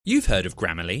You've heard of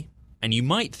Grammarly, and you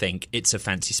might think it's a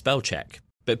fancy spell check,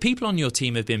 but people on your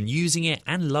team have been using it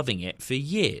and loving it for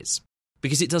years,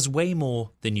 because it does way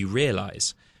more than you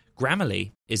realise.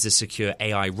 Grammarly is a secure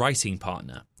AI writing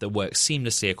partner that works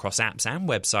seamlessly across apps and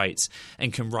websites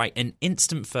and can write an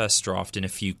instant first draft in a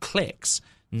few clicks,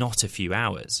 not a few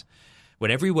hours.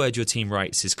 When every word your team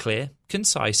writes is clear,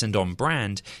 concise and on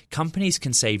brand, companies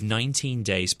can save 19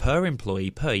 days per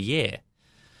employee per year.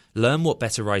 Learn what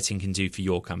better writing can do for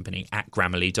your company at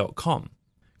Grammarly.com.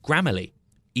 Grammarly.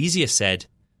 Easier said,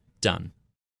 done.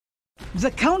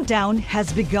 The countdown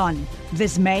has begun.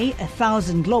 This May,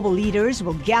 1,000 global leaders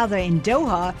will gather in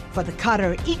Doha for the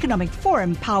Qatar Economic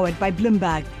Forum powered by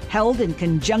Bloomberg, held in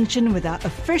conjunction with our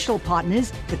official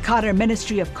partners, the Qatar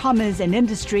Ministry of Commerce and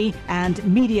Industry and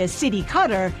Media City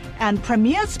Qatar, and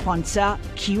premier sponsor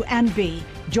Q&B.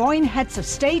 Join heads of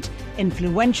state,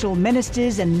 influential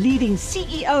ministers and leading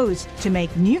CEOs to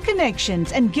make new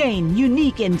connections and gain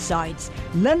unique insights.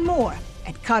 Learn more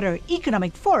at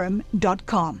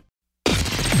QatarEconomicForum.com.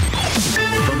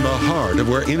 From the heart of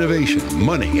where innovation,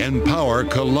 money, and power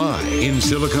collide in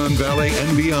Silicon Valley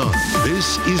and beyond,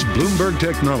 this is Bloomberg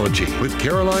Technology with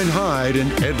Caroline Hyde and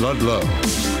Ed Ludlow.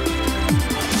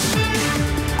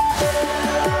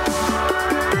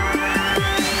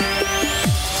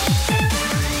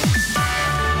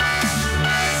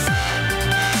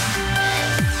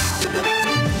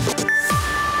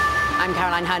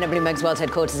 Caroline Hyde at Bloomberg's World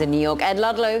Headquarters in New York. Ed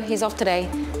Ludlow, he's off today.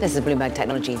 This is Bloomberg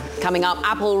Technology. Coming up,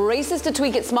 Apple races to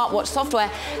tweak its smartwatch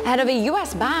software ahead of a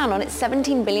U.S. ban on its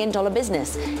 $17 billion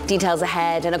business. Details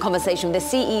ahead and a conversation with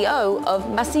the CEO of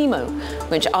Masimo,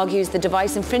 which argues the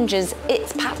device infringes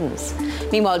its patents.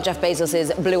 Meanwhile, Jeff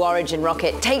Bezos' Blue Origin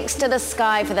rocket takes to the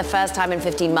sky for the first time in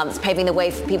 15 months, paving the way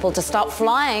for people to start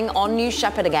flying on New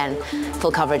Shepard again.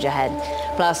 Full coverage ahead.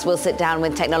 Plus, we'll sit down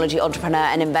with technology entrepreneur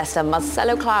and investor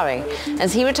Marcelo Clary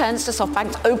as he returns to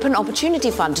SoftBank's Open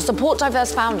Opportunity Fund to support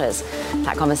diverse founders.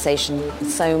 That conversation and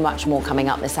so much more coming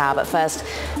up this hour. But first,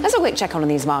 let's have a quick check on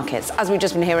these markets. As we've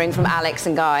just been hearing from Alex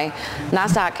and Guy,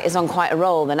 NASDAQ is on quite a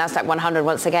roll. The NASDAQ 100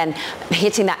 once again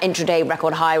hitting that intraday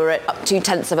record high. We're at up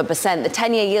 0.2%. The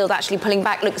 10-year yield actually pulling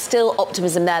back. Look, still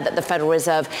optimism there that the Federal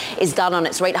Reserve is done on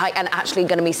its rate hike and actually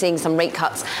going to be seeing some rate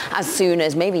cuts as soon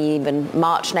as maybe even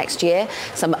March next year.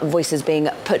 Some voices being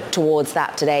put towards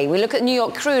that today. We look at New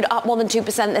York crude up more than 2%.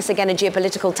 This again a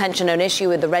geopolitical tension, an issue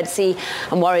with the Red Sea,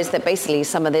 and worries that basically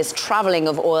some of this traveling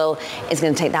of oil is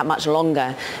going to take that much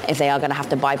longer if they are going to have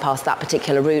to bypass that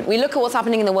particular route. We look at what's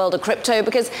happening in the world of crypto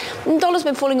because the dollar's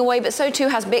been falling away, but so too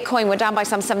has Bitcoin. We're down by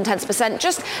some 0.7%,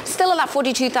 just still at that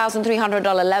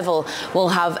 $42,300 level. We'll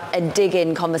have a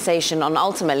dig-in conversation on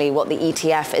ultimately what the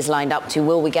ETF is lined up to.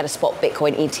 Will we get a spot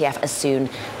Bitcoin ETF as soon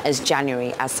as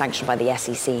January, as sanctioned by the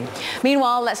SEC?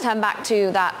 Meanwhile, let's turn back to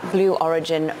that Blue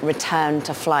Origin return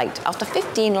to flight after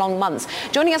 15 long months.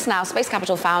 Joining us now, Space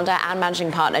Capital founder and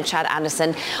managing partner Chad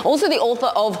Anderson, also the author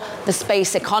of The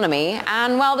Space Economy.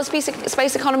 And while the space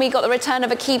economy got the return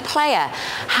of a key player,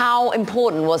 how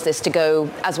important was this to go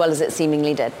as well as it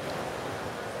seemingly did?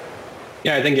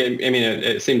 Yeah, I think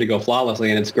it seemed to go flawlessly,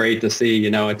 and it's great to see.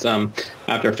 It's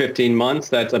after 15 months,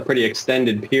 that's a pretty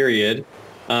extended period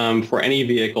for any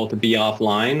vehicle to be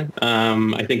offline.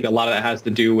 I think a lot of that has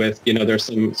to do with, there's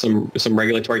some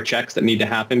regulatory checks that need to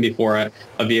happen before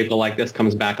a vehicle like this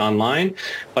comes back online.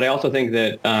 But I also think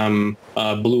that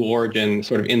Blue Origin,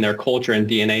 sort of in their culture and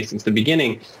DNA since the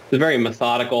beginning, is very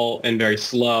methodical and very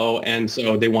slow. And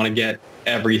so they want to get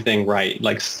everything right.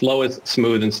 Like slow is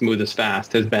smooth and smooth is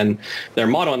fast has been their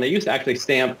motto. And they used to actually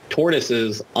stamp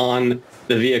tortoises on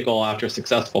the vehicle after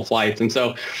successful flights. And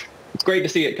so it's great to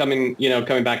see it coming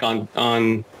back on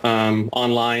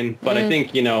online. But I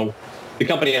think, the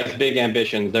company has big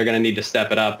ambitions. They're going to need to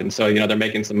step it up. And so, they're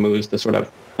making some moves to sort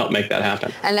of help make that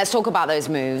happen. And let's talk about those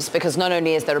moves, because not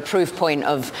only is there a proof point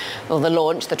of the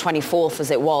launch, the 24th as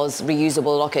it was,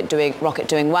 reusable rocket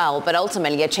doing well, but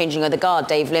ultimately a changing of the guard.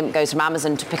 Dave Limp goes from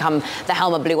Amazon to become the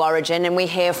helm of Blue Origin. And we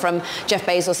hear from Jeff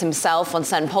Bezos himself on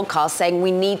certain podcasts saying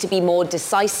we need to be more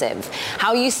decisive. How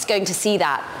are you going to see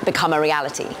that become a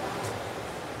reality?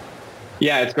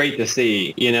 Yeah, it's great to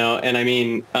see, and I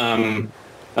mean,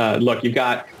 look, you've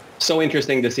got so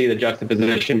interesting to see the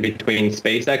juxtaposition between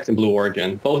SpaceX and Blue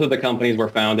Origin. Both of the companies were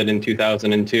founded in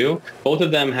 2002. Both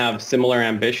of them have similar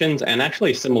ambitions and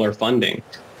actually similar funding.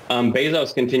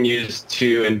 Bezos continues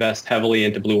to invest heavily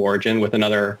into Blue Origin with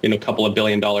another, couple of $1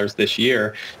 billion this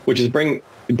year, which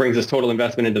brings his total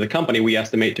investment into the company, we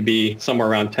estimate to be somewhere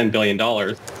around $10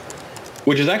 billion.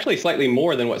 Which is actually slightly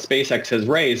more than what SpaceX has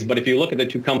raised. But if you look at the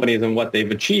two companies and what they've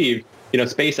achieved,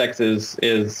 SpaceX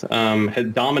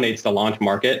dominates the launch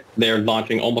market. They're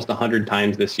launching almost 100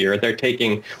 times this year. They're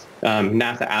taking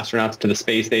NASA astronauts to the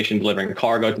space station, delivering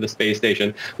cargo to the space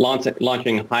station,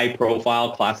 launching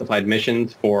high-profile classified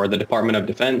missions for the Department of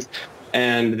Defense.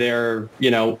 And they're,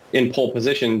 in pole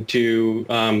position to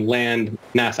land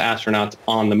NASA astronauts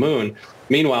on the moon.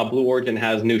 Meanwhile, Blue Origin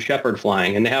has New Shepard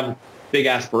flying, and they have big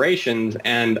aspirations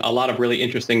and a lot of really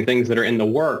interesting things that are in the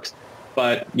works.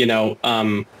 But,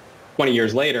 20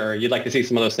 years later, you'd like to see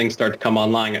some of those things start to come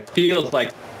online. It feels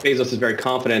like Bezos is very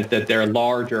confident that their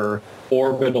larger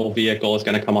orbital vehicle is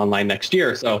going to come online next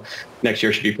year. So next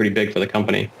year should be pretty big for the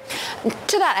company.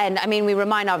 To that end, we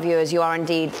remind our viewers you are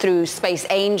indeed, through Space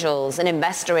Angels, an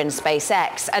investor in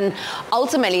SpaceX. And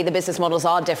ultimately, the business models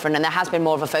are different, and there has been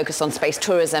more of a focus on space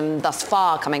tourism thus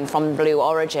far coming from Blue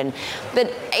Origin.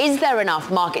 But is there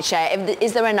enough market share?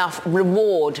 Is there enough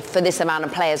reward for this amount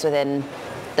of players within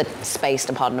the space,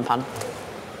 to pardon the pun?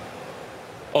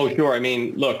 Oh, sure.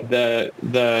 Look,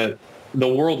 the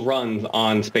world runs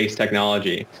on space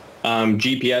technology.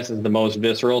 GPS is the most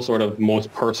visceral, sort of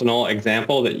most personal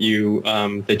example that you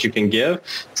can give.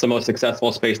 It's the most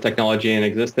successful space technology in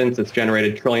existence. It's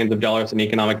generated trillions of dollars in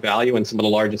economic value and some of the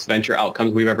largest venture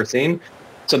outcomes we've ever seen.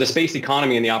 So the space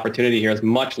economy and the opportunity here is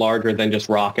much larger than just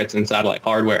rockets and satellite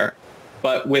hardware.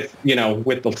 But with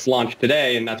the launch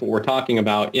today, and that's what we're talking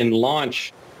about, in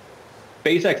launch,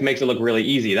 SpaceX makes it look really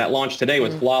easy. That launch today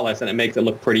was flawless, and it makes it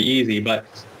look pretty easy. But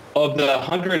of the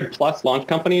 100-plus launch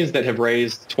companies that have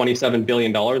raised $27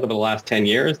 billion over the last 10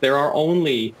 years, there are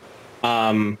only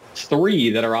 3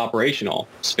 that are operational: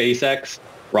 SpaceX,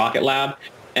 Rocket Lab,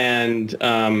 and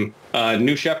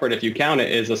New Shepard, if you count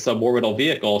it, is a suborbital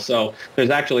vehicle. So there's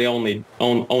actually only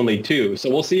 2. So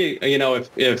we'll see,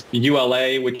 if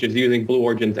ULA, which is using Blue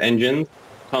Origin's engines,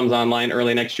 comes online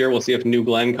early next year. We'll see if New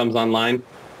Glenn comes online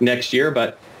next year.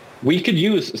 But we could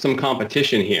use some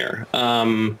competition here.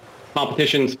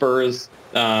 Competition spurs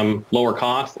lower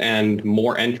costs and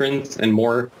more entrants and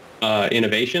more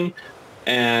innovation.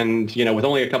 And, with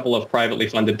only a couple of privately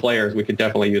funded players, we could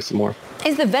definitely use some more.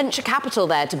 Is the venture capital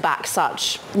there to back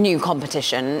such new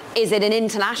competition? Is it an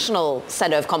international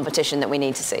set of competition that we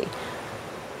need to see?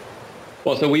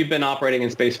 Well, so we've been operating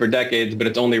in space for decades, but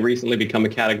it's only recently become a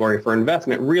category for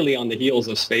investment, really on the heels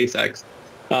of SpaceX.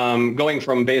 Going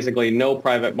from basically no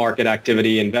private market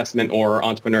activity, investment, or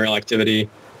entrepreneurial activity,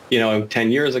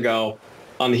 10 years ago,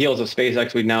 on the heels of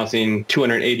SpaceX, we've now seen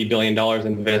 $280 billion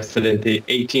invested into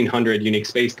 1,800 unique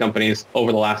space companies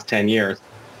over the last 10 years.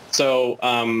 So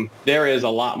there is a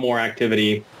lot more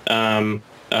activity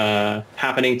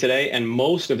happening today, and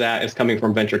most of that is coming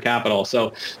from venture capital.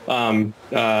 So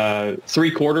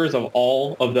 3/4 of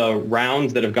all of the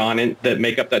rounds that have gone in that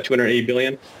make up that $280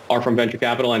 billion are from venture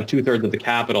capital, and 2/3 of the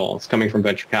capital is coming from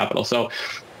venture capital. So,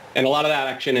 and a lot of that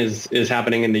action is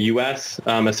happening in the U.S.,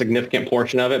 a significant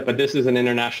portion of it, but this is an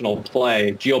international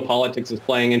play. Geopolitics is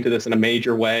playing into this in a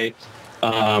major way.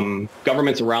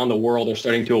 Governments around the world are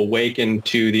starting to awaken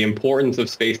to the importance of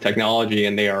space technology,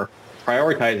 and they are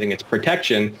prioritizing its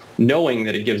protection, knowing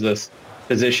that it gives us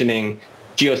positioning,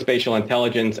 geospatial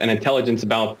intelligence, and intelligence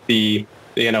about the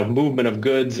movement of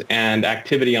goods and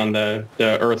activity on the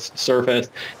Earth's surface.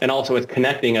 And also it's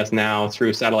connecting us now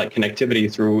through satellite connectivity,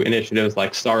 through initiatives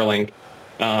like Starlink,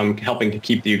 helping to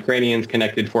keep the Ukrainians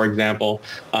connected, for example,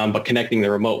 but connecting the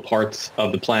remote parts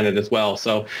of the planet as well.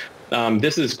 So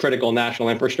this is critical national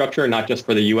infrastructure, not just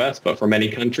for the U.S., but for many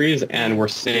countries, and we're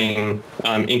seeing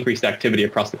increased activity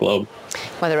across the globe.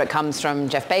 Whether it comes from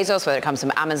Jeff Bezos, whether it comes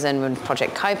from Amazon and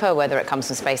Project Kuiper, whether it comes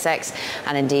from SpaceX,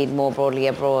 and indeed more broadly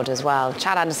abroad as well.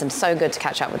 Chad Anderson, so good to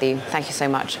catch up with you. Thank you so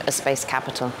much as Space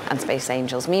Capital and Space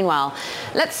Angels. Meanwhile,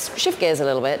 let's shift gears a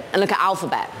little bit and look at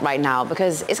Alphabet right now,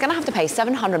 because it's going to have to pay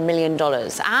 $700 million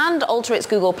and alter its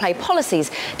Google Play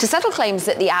policies to settle claims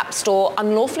that the App Store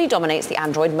unlawfully dominates the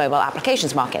Android mobile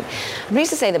applications market. I'm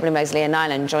pleased to say that Bloomberg's Leah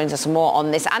Nyland joins us more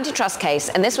on this antitrust case,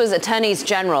 and this was attorneys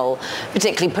general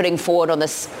particularly putting forward on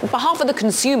this behalf of the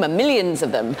consumer, millions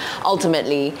of them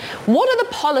ultimately. What are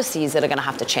the policies that are going to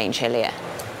have to change here, Leah?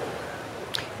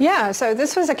 Yeah, so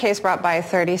this was a case brought by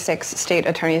 36 state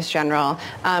attorneys general,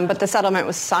 but the settlement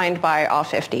was signed by all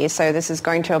 50, so this is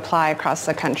going to apply across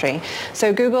the country.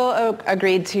 So Google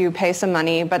agreed to pay some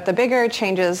money, but the bigger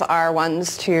changes are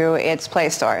ones to its Play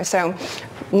Store. So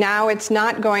Now it's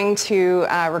not going to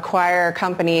require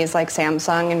companies like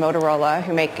Samsung and Motorola,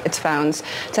 who make its phones,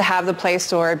 to have the Play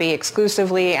Store be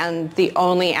exclusively and the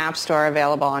only app store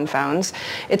available on phones.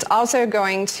 It's also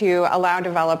going to allow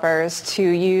developers to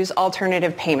use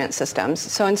alternative payment systems.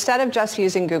 So instead of just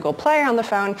using Google Play on the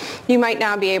phone, you might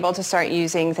now be able to start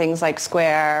using things like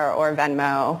Square or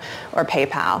Venmo or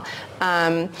PayPal.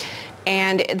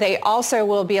 And they also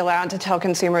will be allowed to tell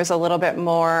consumers a little bit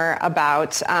more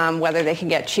about whether they can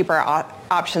get cheaper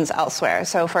options elsewhere.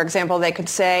 So, for example, they could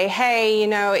say, hey,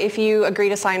 if you agree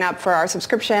to sign up for our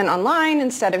subscription online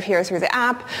instead of here through the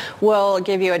app, we'll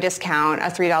give you a discount, a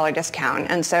 $3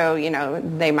 discount. And so,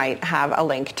 they might have a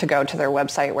link to go to their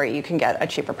website where you can get a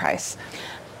cheaper price.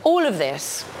 All of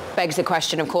this begs the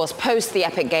question, of course, post the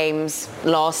Epic Games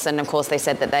loss, and of course they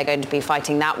said that they're going to be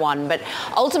fighting that one. But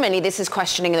ultimately, this is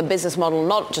questioning the business model,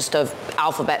 not just of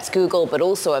Alphabet's Google, but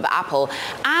also of Apple,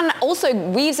 and also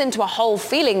weaves into a whole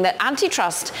feeling that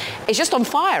antitrust is just on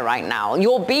fire right now.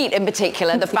 Your beat in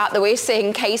particular, the fact that we're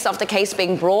seeing case after case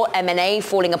being brought, M&A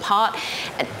falling apart.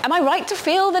 Am I right to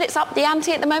feel that it's up the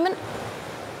ante at the moment?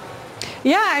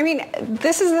 Yeah,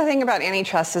 this is the thing about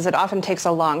antitrust, is it often takes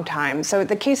a long time. So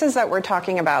the cases that we're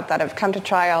talking about that have come to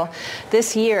trial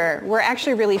this year were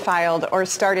actually really filed or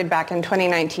started back in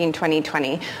 2019,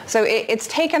 2020. So it's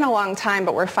taken a long time,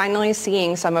 but we're finally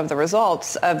seeing some of the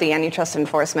results of the antitrust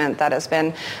enforcement that has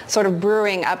been sort of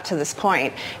brewing up to this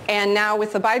point. And now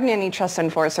with the Biden antitrust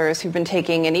enforcers who've been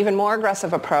taking an even more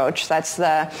aggressive approach, that's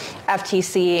the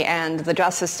FTC and the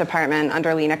Justice Department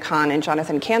under Lina Khan and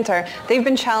Jonathan Kanter, they've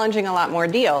been challenging a lot more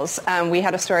deals. We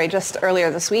had a story just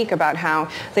earlier this week about how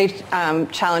they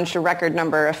challenged a record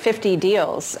number of 50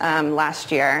 deals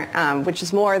last year, which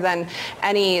is more than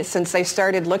any since they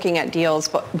started looking at deals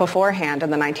beforehand in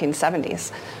the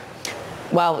 1970s.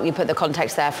 Well, you put the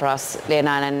context there for us, Leah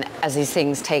Nyland, as these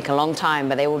things take a long time,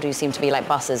 but they all do seem to be like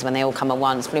buses when they all come at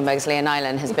once. Bloomberg's Leah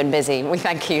Nyland has been busy. We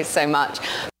thank you so much.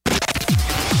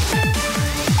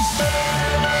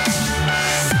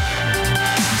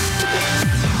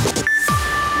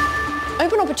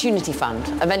 Opportunity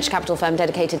Fund, a venture capital firm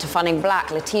dedicated to funding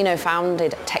Black,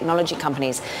 Latino-founded technology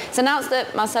companies. It's announced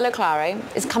that Marcelo Clare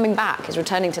is coming back, is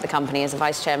returning to the company as a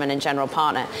vice chairman and general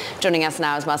partner. Joining us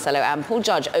now is Marcelo and Paul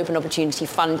Judge, Open Opportunity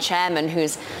Fund chairman,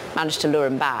 who's managed to lure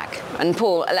him back. And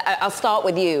Paul, I'll start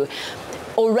with you.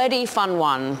 Already Fund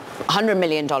 1, $100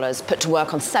 million put to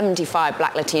work on 75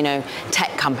 Black Latino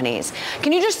tech companies.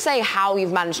 Can you just say how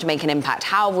you've managed to make an impact?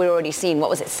 How have we already seen,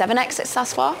 7 exits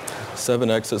thus far? 7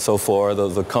 exits so far.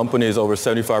 The companies, over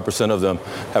 75% of them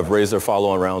have raised their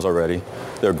follow-on rounds already.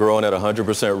 They're growing at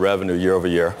 100% revenue year over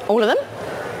year. All of them?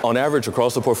 On average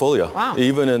across the portfolio, wow.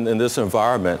 Even in this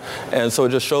environment. And so it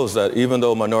just shows that even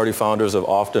though minority founders have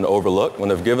often overlooked, when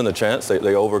they've given the chance,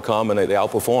 they overcome and they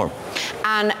outperform.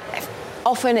 And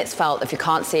often it's felt if you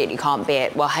can't see it, you can't be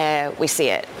it. Well, here we see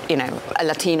it. A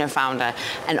Latino founder,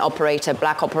 an operator,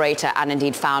 Black operator, and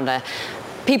indeed founder.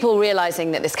 People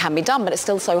realizing that this can be done, but it's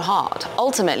still so hard.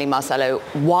 Ultimately, Marcelo,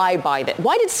 why buy it?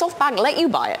 Why did SoftBank let you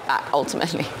buy it back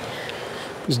ultimately?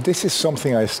 Because this is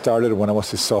something I started when I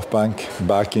was at SoftBank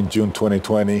back in June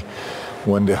 2020,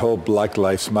 when the whole Black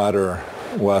Lives Matter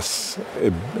was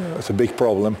a big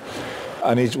problem.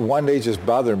 And one day it just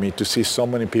bothered me to see so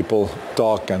many people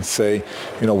talk and say,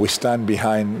 we stand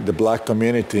behind the Black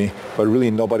community, but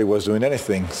really nobody was doing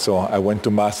anything. So I went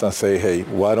to Masa and say, hey,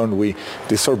 why don't we,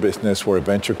 this is our business, we are a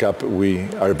venture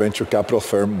capital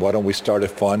firm, why don't we start a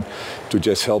fund to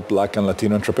just help Black and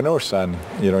Latino entrepreneurs? And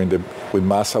with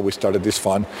Masa, we started this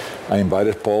fund. I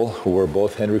invited Paul, who were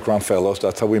both Henry Crown Fellows,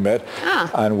 that's how we met,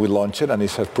 and we launched it, and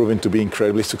it has proven to be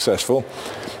incredibly successful.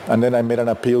 And then I made an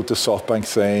appeal to SoftBank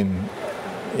saying,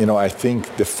 I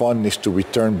think the fund needs to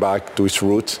return back to its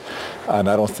roots, and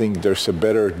I don't think there's a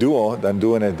better duo than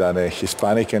doing it than a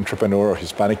Hispanic entrepreneur or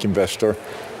Hispanic investor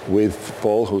with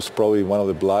Paul, who's probably one of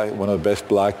the best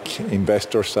Black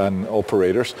investors and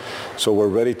operators. So we're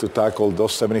ready to tackle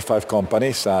those 75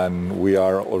 companies, and we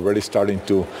are already starting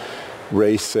to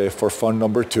raise for fund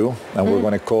number 2, and we're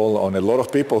going to call on a lot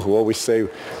of people who always say,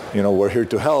 we're here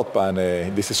to help,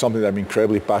 and this is something that I'm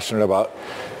incredibly passionate about.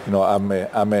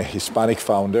 I'm a Hispanic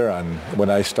founder, and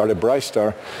when I started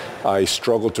Brightstar, I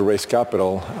struggled to raise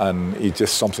capital, and it's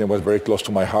just something that was very close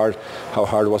to my heart. How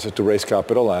hard was it to raise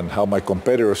capital, and how my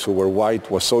competitors who were white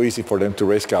was so easy for them to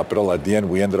raise capital. At the end,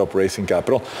 we ended up raising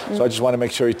capital. So I just want to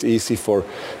make sure it's easy for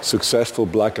successful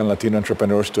Black and Latino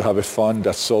entrepreneurs to have a fund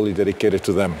that's solely dedicated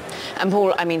to them. And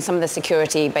Paul, some of the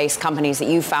security-based companies that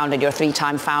you founded, you're a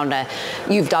 3-time founder,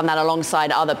 you've done that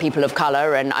alongside other people of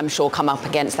color, and I'm sure come up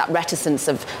against that reticence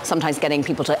of sometimes getting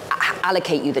people to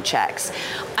allocate you the checks.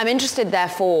 I'm interested,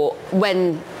 therefore,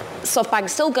 when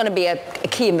SoftBank's still going to be a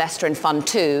key investor in Fund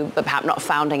 2, but perhaps not a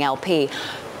founding LP,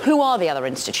 who are the other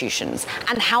institutions,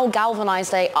 and how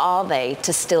galvanized are they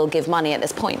to still give money at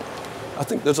this point? I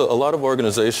think there's a lot of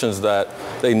organizations that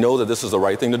they know that this is the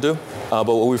right thing to do, but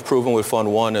what we've proven with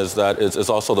Fund 1 is that it's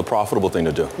also the profitable thing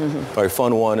to do. Mm-hmm. Right?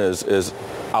 Fund 1 is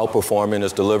outperforming,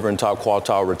 is delivering top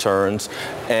quartile returns,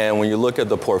 and when you look at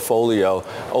the portfolio,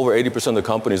 over 80% of the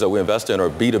companies that we invest in are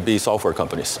B2B software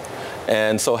companies.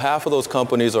 And so half of those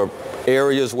companies are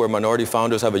areas where minority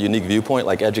founders have a unique viewpoint,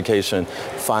 like education,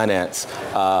 finance,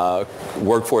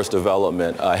 workforce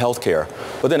development, healthcare.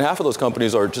 But then half of those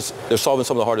companies they're solving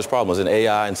some of the hardest problems in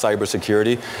AI and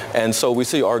cybersecurity. And so we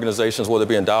see organizations, whether it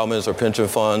be endowments or pension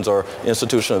funds or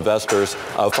institutional investors,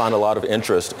 find a lot of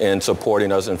interest in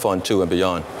supporting us in Fund 2 and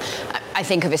beyond. I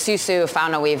think of Isuzu, a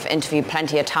founder we've interviewed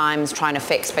plenty of times, trying to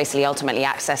fix basically ultimately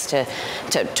access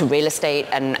to real estate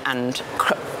and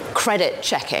credit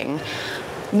checking.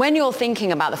 When you're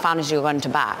thinking about the founders you're going to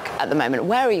back at the moment,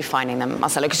 where are you finding them,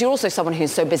 Marcelo? Because you're also someone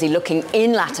who's so busy looking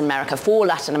in Latin America for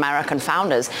Latin American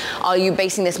founders. Are you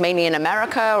basing this mainly in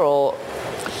America, or?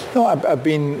 No, I've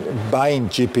been buying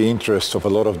GP interests of a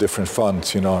lot of different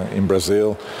funds, in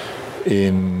Brazil,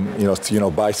 in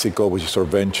Bicycle, which is our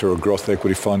venture or growth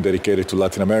equity fund dedicated to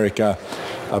Latin America.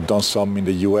 I've done some in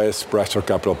the U.S., Brasser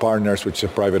Capital Partners, which is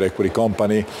a private equity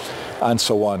company, and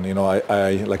so on.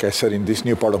 I like I said, in this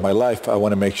new part of my life, I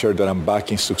want to make sure that I'm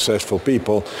backing successful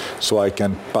people so I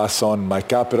can pass on my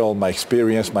capital, my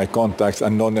experience, my contacts,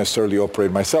 and not necessarily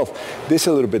operate myself. This is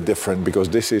a little bit different because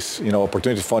this is,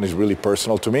 Opportunity Fund is really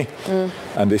personal to me.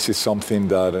 And this is something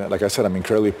that, like I said, I'm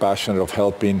incredibly passionate of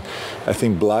helping. I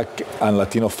think Black and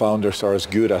Latino founders are as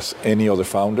good as any other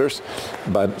founders,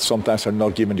 but sometimes are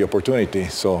not given the opportunity.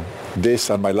 So this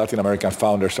and my Latin American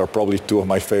founders are probably two of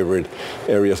my favorite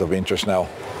areas of interest now.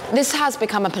 This has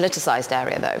become a politicized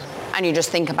area, though. And you just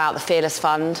think about the Fearless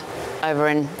Fund over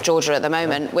in Georgia at the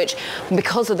moment, which,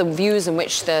 because of the views in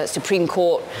which the Supreme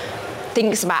Court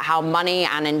thinks about how money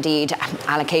and indeed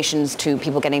allocations to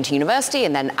people getting to university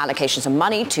and then allocations of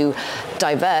money to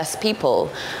diverse people,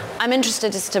 I'm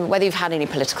interested as to whether you've had any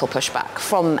political pushback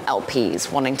from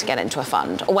LPs wanting to get into a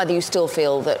fund, or whether you still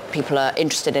feel that people are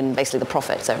interested in basically the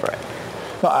profits over it.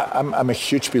 No, I'm a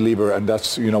huge believer, and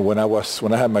that's, when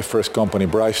I had my first company,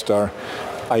 Brightstar,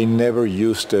 I never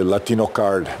used the Latino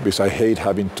card because I hate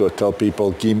having to tell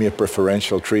people, give me a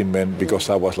preferential treatment because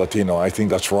I was Latino. I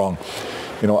think that's wrong.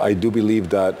 I do believe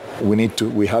that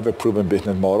we have a proven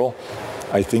business model.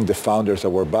 I think the founders that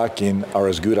we're backing are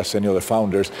as good as any other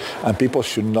founders, and people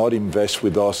should not invest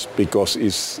with us because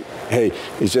it's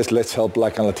just let's help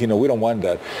Black and Latino. We don't want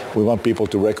that. We want people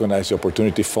to recognize the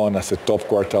Opportunity Fund as a top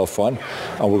quartile fund,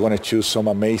 and we're going to choose some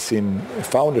amazing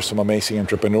founders, some amazing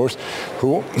entrepreneurs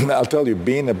who, I'll tell you,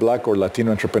 being a Black or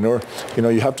Latino entrepreneur,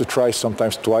 you have to try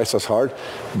sometimes twice as hard,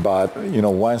 but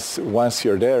once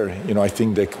you're there, I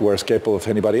think that we're as capable as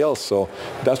anybody else. So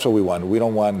that's what we want. We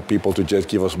don't want people to just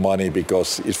give us money because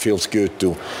it feels good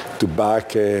to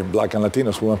back Black and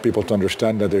Latinos. We want people to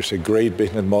understand that there's a great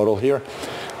business model here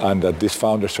and that these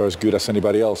founders are as good as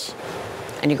anybody else.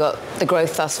 And you've got the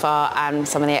growth thus far and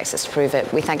some of the exits to prove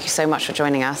it. We thank you so much for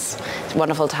joining us. It's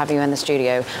wonderful to have you in the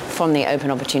studio from the Open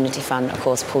Opportunity Fund, of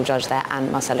course, Paul Judge there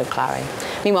and Marcelo Clary.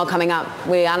 Meanwhile, coming up,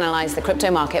 we analyse the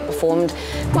crypto market performed,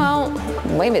 well,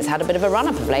 maybe it's had a bit of a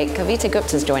run-up of late. Kavita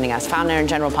Gupta's joining us, founder and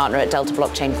general partner at Delta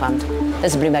Blockchain Fund.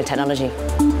 This is Bloomberg Technology.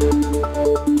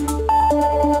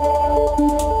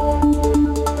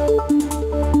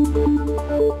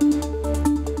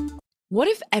 What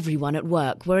if everyone at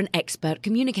work were an expert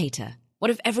communicator?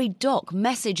 What if every doc,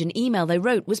 message and email they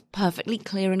wrote was perfectly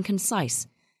clear and concise?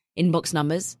 Inbox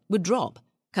numbers would drop,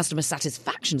 customer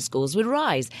satisfaction scores would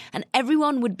rise, and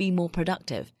everyone would be more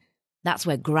productive. That's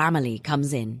where Grammarly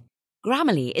comes in.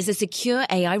 Grammarly is a secure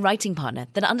AI writing partner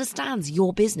that understands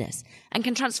your business and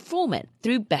can transform it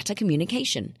through better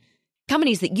communication.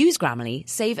 Companies that use Grammarly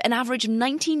save an average of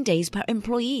 19 days per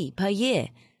employee per year.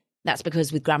 That's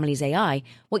because with Grammarly's AI,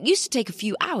 what used to take a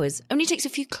few hours only takes a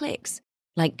few clicks,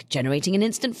 like generating an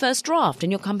instant first draft in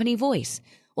your company voice,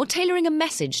 or tailoring a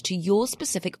message to your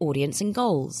specific audience and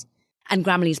goals. And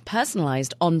Grammarly's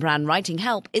personalized on-brand writing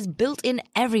help is built in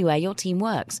everywhere your team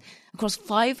works, across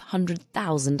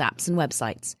 500,000 apps and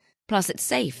websites. Plus, it's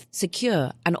safe,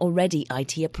 secure, and already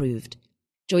IT approved.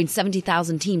 Join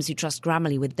 70,000 teams who trust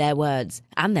Grammarly with their words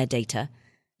and their data.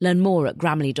 Learn more at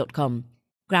Grammarly.com.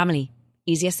 Grammarly.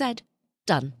 Easier said,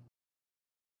 done.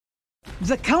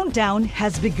 The countdown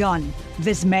has begun.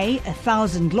 This May,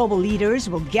 1,000 global leaders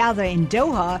will gather in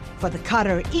Doha for the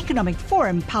Qatar Economic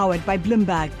Forum powered by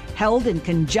Bloomberg, held in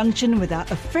conjunction with our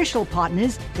official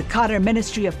partners, the Qatar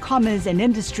Ministry of Commerce and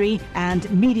Industry and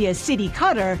Media City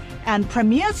Qatar, and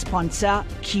premier sponsor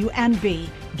QNB.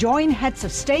 Join heads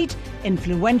of state,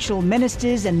 influential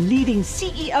ministers and leading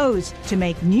CEOs to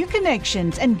make new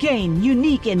connections and gain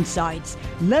unique insights.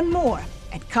 Learn more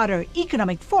at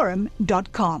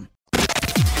QatarEconomicForum.com.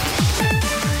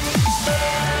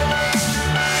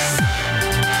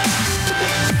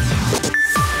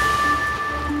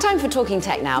 Time for Talking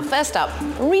Tech now. First up,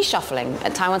 reshuffling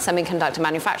at Taiwan Semiconductor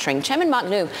Manufacturing. Chairman Mark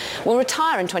Liu will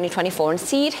retire in 2024 and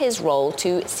cede his role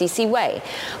to C.C. Wei.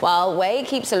 While Wei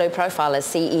keeps a low profile as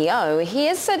CEO, he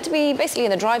is said to be basically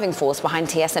the driving force behind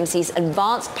TSMC's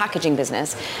advanced packaging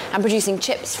business and producing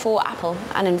chips for Apple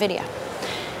and Nvidia.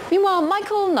 Meanwhile,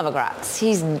 Michael Novogratz,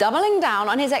 he's doubling down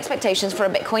on his expectations for a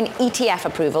Bitcoin ETF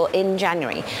approval in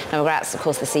January. Novogratz, of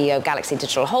course, the CEO of Galaxy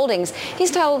Digital Holdings,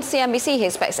 he's told CNBC he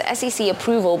expects the SEC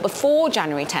approval before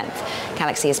January 10th.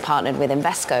 Galaxy has partnered with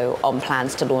Invesco on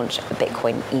plans to launch a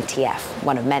Bitcoin ETF,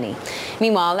 one of many.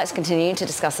 Meanwhile, let's continue to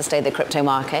discuss the state of the crypto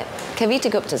market. Kavita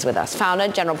Gupta is with us, founder,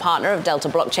 general partner of Delta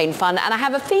Blockchain Fund, and I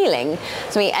have a feeling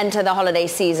as we enter the holiday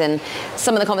season,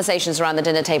 some of the conversations around the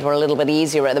dinner table are a little bit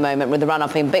easier at the moment with the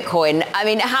run-up in Bitcoin. I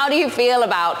mean, how do you feel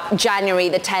about January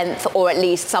the 10th, or at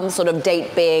least some sort of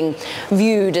date being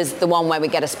viewed as the one where we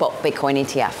get a spot Bitcoin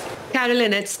ETF?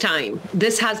 Carolyn, it's time.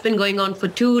 This has been going on for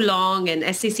too long,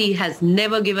 and SEC has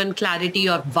never given clarity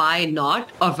of why not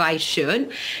or why should.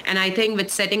 And I think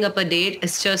with setting up a date,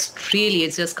 it's just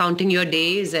counting your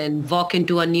days and walk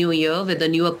into a new year with a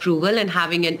new approval and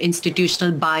having an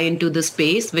institutional buy into the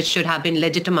space, which should have been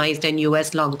legitimized in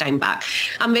US long time back.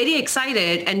 I'm very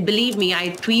excited, and believe me,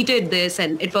 I tweeted this,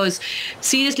 and it was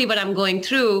seriously what I'm going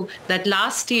through, that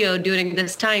last year during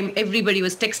this time, everybody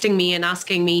was texting me and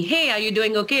asking me, hey, are you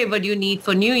doing okay? What do you need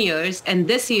for New Year's? And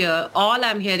this year, all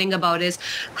I'm hearing about is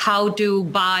how to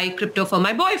buy crypto for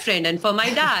my boyfriend and for my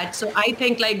dad. So I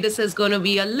think like this is going to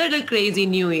be a little crazy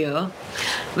New Year,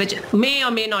 which may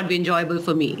or may not be enjoyable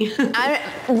for me.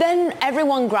 And then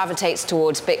everyone gravitates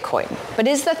towards Bitcoin. But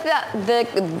is that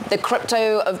the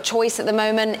crypto of choice at the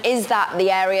moment? Is that the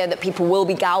area that people will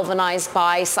be galvanized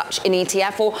by such an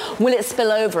ETF, or will it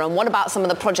spill over? And what about some of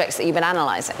the projects that you've been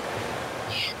analyzing?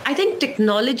 I think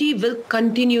technology will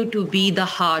continue to be the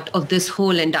heart of this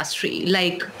whole industry.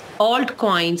 Like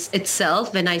altcoins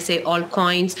itself, when I say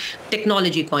altcoins,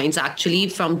 technology coins actually,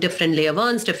 from different layer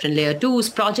ones, different layer twos,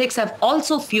 projects have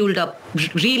also fueled up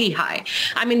really high.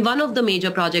 I mean, one of the major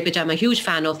projects, which I'm a huge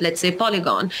fan of, let's say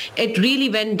Polygon, it really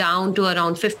went down to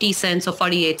around 50 cents or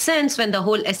 48 cents when the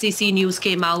whole SEC news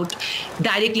came out,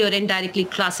 directly or indirectly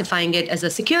classifying it as a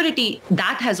security.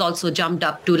 That has also jumped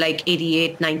up to like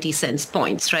 88, 90 cents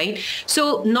points, right?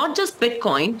 So not just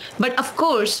Bitcoin, but of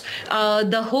course,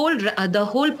 the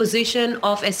whole position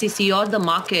of SEC or the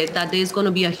market that there's going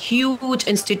to be a huge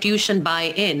institution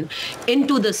buy-in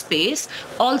into the space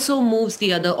also moves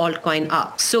the other altcoin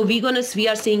up. So we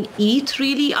are seeing ETH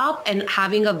really up and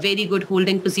having a very good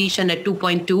holding position at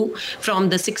 2.2 from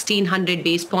the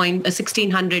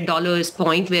 $1,600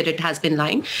 point where it has been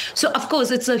lying. So of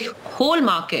course, it's a whole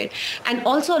market, and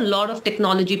also a lot of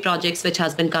technology projects which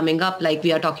has been coming up, like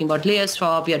we are talking about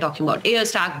Layerswap, we are talking about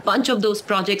Airstack. Bunch of those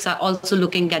projects are also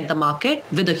looking at the market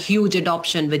with a huge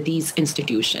adoption with these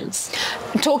institutions.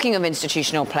 Talking of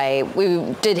institutional play,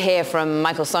 we did hear from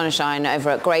Michael Sonnenschein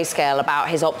over at Grayscale about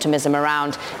his optimism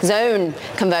around his own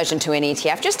conversion to an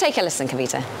ETF. Just take a listen,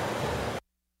 Kavita.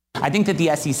 I think that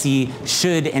the SEC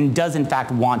should and does in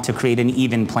fact want to create an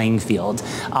even playing field.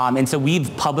 And so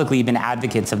we've publicly been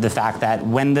advocates of the fact that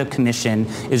when the commission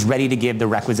is ready to give the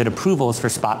requisite approvals for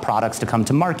spot products to come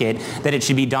to market, that it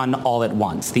should be done all at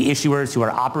once. The issuers who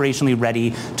are operationally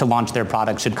ready to launch their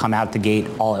products should come out the gate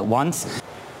all at once.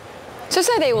 So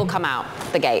say they will come out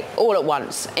the gate all at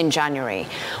once in January.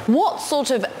 What sort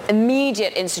of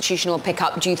immediate institutional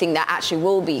pickup do you think there actually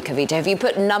will be, Kavita? Have you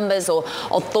put numbers or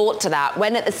thought to that,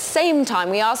 when at the same time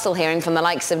we are still hearing from the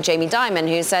likes of Jamie Dimon,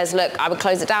 who says, look, I would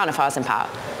close it down if I was in power?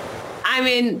 I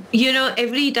mean,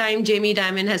 every time Jamie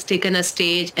Dimon has taken a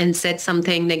stage and said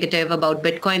something negative about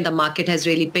Bitcoin, the market has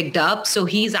really picked up. So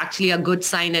he's actually a good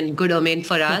sign and good omen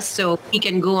for us. So he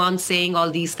can go on saying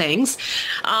all these things.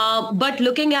 But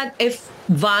looking at if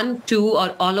one, two,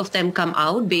 or all of them come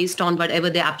out based on whatever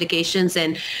their applications,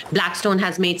 and Blackstone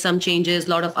has made some changes, a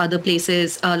lot of other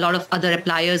places, a lot of other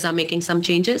appliers are making some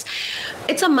changes.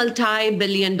 It's a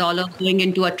multi-billion-dollar going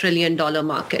into $1 trillion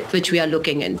market, which we are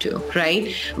looking into,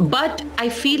 right? But I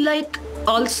feel like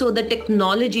also the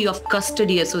technology of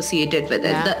custody associated with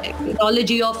it, the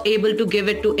technology of able to give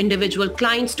it to individual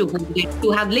clients to hold it,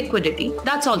 to have liquidity.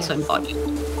 That's also important.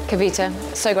 Kavita,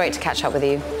 so great to catch up with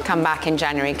you. Come back in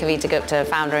January. Kavita Gupta,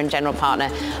 founder and general partner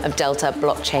of Delta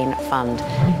Blockchain Fund.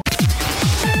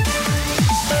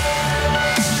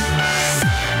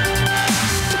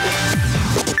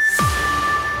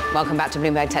 Welcome back to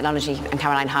Bloomberg Technology. I'm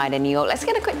Caroline Hyde in New York. Let's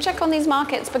get a quick check on these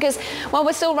markets because, well,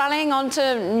 we're still rallying onto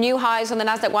new highs on the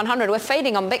Nasdaq 100. We're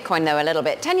fading on Bitcoin, though, a little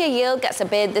bit. 10-year yield gets a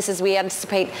bid. This is, we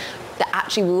anticipate that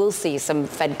actually we will see some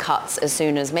Fed cuts as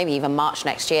soon as maybe even March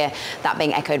next year, that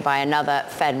being echoed by another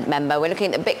Fed member. We're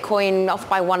looking at the Bitcoin off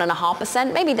by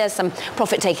 1.5%. Maybe there's some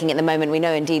profit taking at the moment. We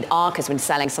know indeed ARK has been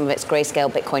selling some of its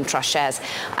Grayscale Bitcoin Trust shares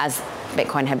as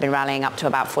Bitcoin had been rallying up to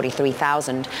about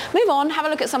 43,000. Move on, have a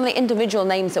look at some of the individual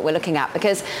names that we're looking at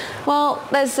because, well,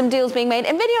 there's some deals being made.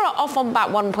 Nvidia are off on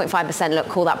about 1.5%. Look,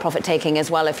 call that profit taking as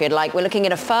well if you'd like. We're looking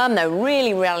at a firm, though,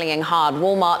 really rallying hard.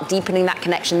 Walmart deepening that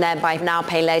connection there by now,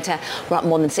 pay later. We're up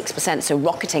more than 6%, so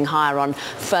rocketing higher on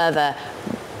further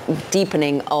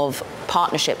deepening of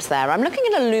partnerships there. I'm looking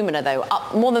at Illumina, though,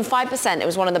 up more than 5%. It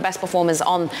was one of the best performers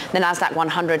on the Nasdaq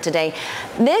 100 today.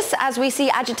 This, as we see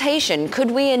agitation,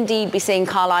 could we indeed be seeing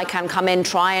Carl Icahn come in,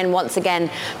 try and once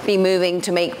again be moving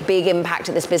to make big impact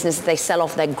at this business as they sell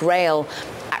off their Grail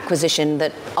acquisition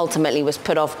that ultimately was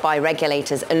put off by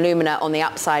regulators? Illumina on the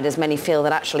upside, as many feel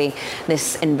that actually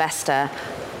this investor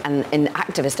and an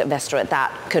activist investor at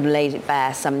that could lay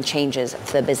bare some changes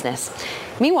for the business.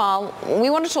 Meanwhile, we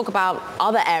want to talk about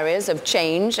other areas of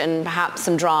change and perhaps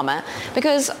some drama,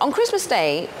 because on Christmas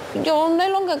Day, you're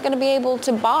no longer going to be able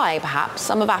to buy perhaps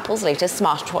some of Apple's latest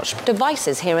smartwatch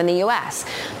devices here in the US.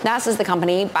 That's as the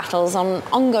company battles on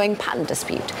ongoing patent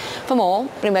dispute. For more,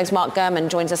 Bloomberg's Mark Gurman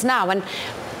joins us now. And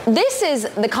this is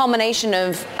the culmination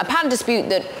of a patent dispute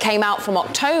that came out from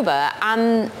October.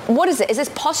 And what is it? Is this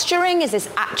posturing? Is this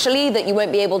actually that you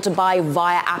won't be able to buy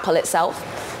via Apple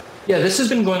itself? Yeah, this has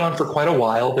been going on for quite a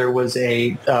while. There was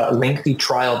a lengthy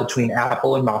trial between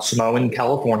Apple and Masimo in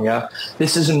California.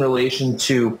 This is in relation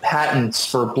to patents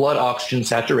for blood oxygen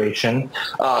saturation.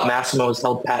 Masimo has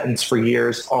held patents for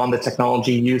years on the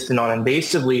technology used to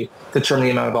non-invasively determine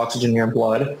the amount of oxygen in your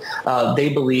blood. They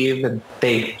believe, and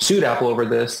they sued Apple over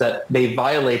this, that they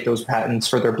violate those patents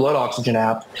for their blood oxygen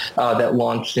app that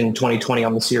launched in 2020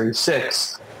 on the Series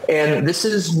 6. And this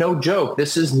is no joke.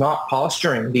 This is not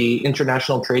posturing. The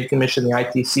International Trade Commission, the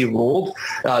ITC, ruled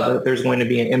that there's going to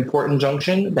be an import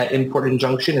injunction. That import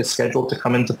injunction is scheduled to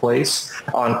come into place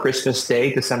on Christmas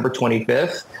Day, December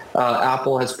 25th.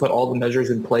 Apple has put all the measures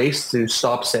in place to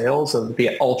stop sales of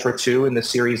the Ultra 2 and the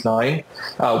Series 9,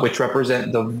 which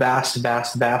represent the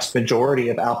vast majority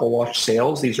of Apple Watch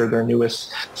sales. These are their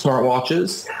newest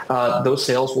smartwatches. Those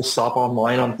sales will stop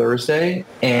online on Thursday,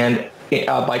 and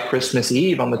by Christmas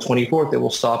Eve on the 24th, it will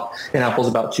stop in Apple's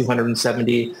about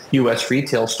 270 U.S.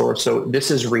 retail stores. So this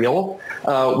is real.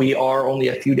 We are only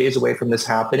a few days away from this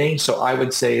happening. So I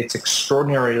would say it's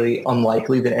extraordinarily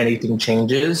unlikely that anything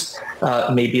changes.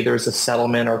 Maybe there's a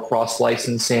settlement or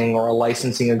cross-licensing or a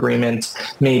licensing agreement.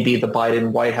 Maybe the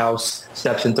Biden White House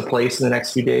steps into place in the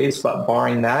next few days. But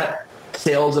barring that,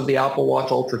 sales of the Apple Watch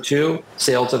Ultra 2,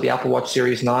 sales of the Apple Watch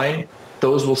Series 9,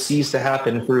 those will cease to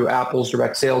happen through Apple's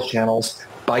direct sales channels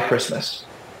by Christmas.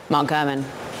 Mark Gurman,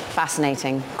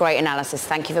 fascinating. Great analysis.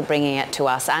 Thank you for bringing it to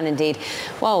us. And indeed,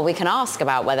 well, we can ask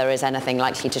about whether there is anything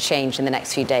likely to change in the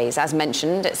next few days. As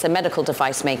mentioned, it's a medical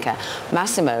device maker.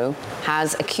 Masimo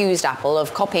has accused Apple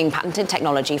of copying patented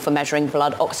technology for measuring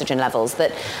blood oxygen levels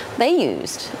that they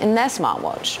used in their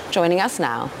smartwatch. Joining us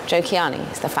now, Joe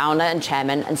Kiani is the founder and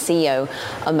chairman and CEO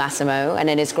of Masimo. And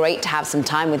it is great to have some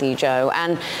time with you, Joe.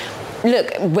 And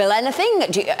look, will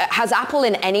anything, has Apple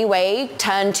in any way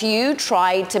turned to you,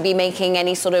 tried to be making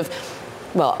any sort of,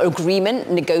 well, agreement,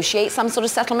 negotiate some sort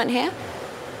of settlement here?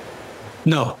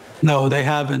 No, they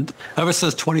haven't. Ever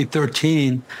since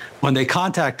 2013, when they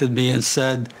contacted me and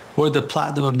said, we're the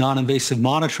platinum of non-invasive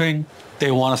monitoring,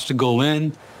 they want us to go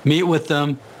in, meet with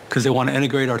them, because they want to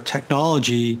integrate our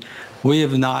technology, we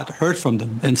have not heard from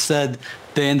them. Instead,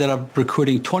 they ended up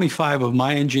recruiting 25 of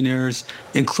my engineers,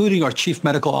 including our chief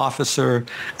medical officer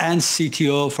and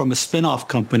CTO from a spin-off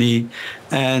company.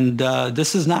 And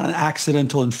this is not an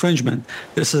accidental infringement.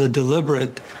 This is a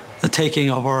deliberate taking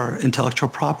of our intellectual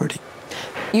property.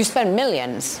 You spend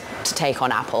millions to take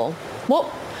on Apple.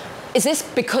 What is this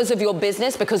because of your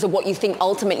business, because of what you think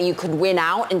ultimately you could win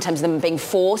out in terms of them being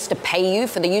forced to pay you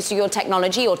for the use of your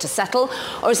technology or to settle?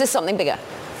 Or is this something bigger?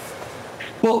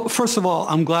 Well, first of all,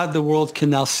 I'm glad the world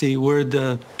can now see we're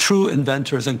the true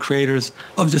inventors and creators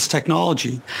of this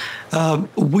technology.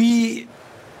 We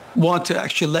want to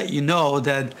actually let you know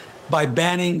that by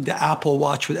banning the Apple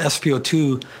Watch with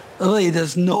SpO2, really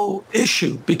there's no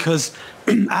issue, because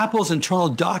Apple's internal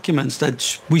documents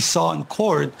that we saw in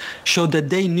court showed that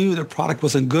they knew their product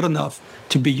wasn't good enough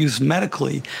to be used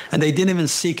medically, and they didn't even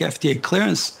seek FDA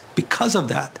clearance because of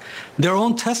that. Their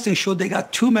own testing showed they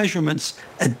got 2 measurements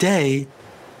a day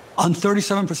on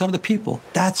 37% of the people.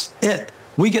 That's it.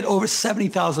 We get over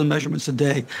 70,000 measurements a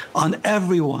day on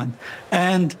everyone.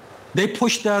 And they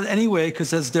pushed that anyway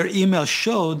because, as their email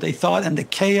showed, they thought in the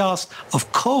chaos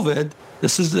of COVID,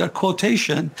 this is their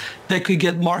quotation, they could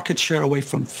get market share away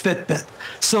from Fitbit.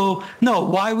 So no,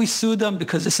 why we sued them?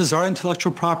 Because this is our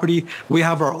intellectual property. We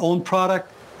have our own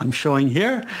product. I'm showing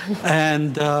here.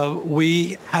 And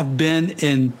we have been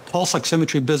in pulse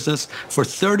oximetry business for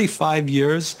 35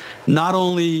 years, not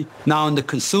only now in the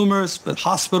consumers, but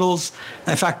hospitals.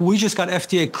 In fact, we just got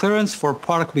FDA clearance for a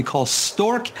product we call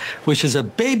Stork, which is a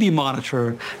baby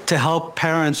monitor to help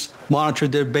parents monitor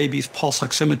their baby's pulse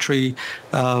oximetry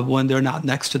when they're not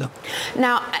next to them.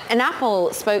 Now, an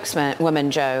Apple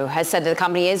spokeswoman, Joe, has said that the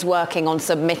company is working on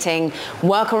submitting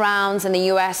workarounds in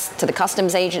the US to the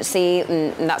customs agency,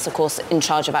 and that's, of course, in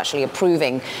charge of actually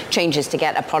approving changes to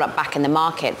get a product back in the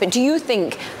market. But do you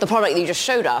think the product that you just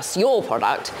showed us, your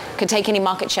product, could take any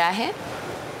market share here?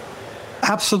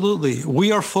 Absolutely.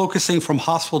 We are focusing from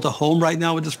hospital to home right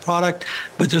now with this product,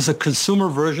 but there's a consumer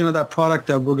version of that product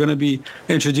that we're going to be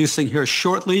introducing here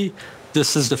shortly.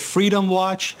 This is the Freedom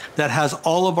Watch that has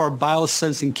all of our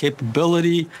biosensing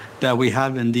capability that we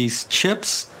have in these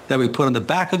chips that we put on the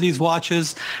back of these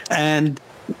watches. And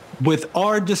with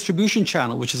our distribution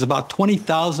channel, which is about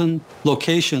 20,000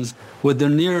 locations, with the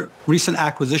near recent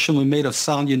acquisition we made of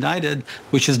Sound United,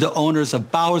 which is the owners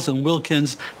of Bowers and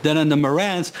Wilkins, then in the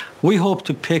Marantz, we hope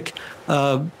to pick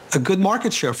a good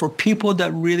market share for people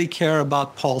that really care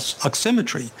about pulse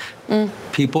oximetry.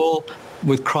 People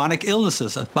with chronic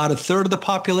illnesses. About a third of the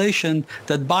population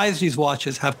that buys these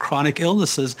watches have chronic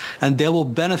illnesses, and they will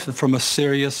benefit from a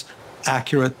serious,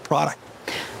 accurate product.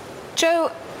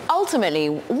 Joe, ultimately,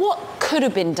 what could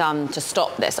have been done to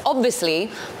stop this? Obviously,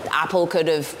 Apple could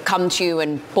have come to you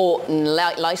and bought and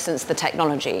licensed the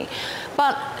technology.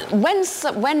 But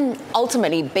when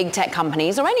ultimately big tech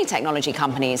companies or any technology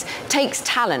companies takes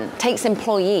talent, takes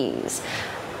employees,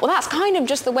 well, that's kind of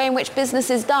just the way in which business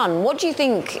is done. What do you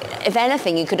think, if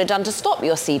anything, you could have done to stop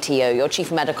your CTO, your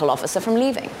chief medical officer, from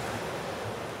leaving?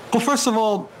 Well, first of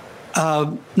all,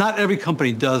 not every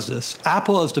company does this.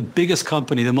 Apple is the biggest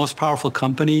company, the most powerful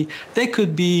company. They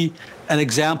could be an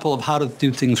example of how to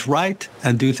do things right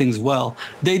and do things well.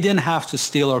 They didn't have to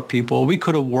steal our people. We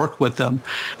could have worked with them.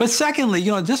 But secondly,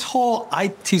 this whole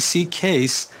ITC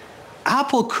case,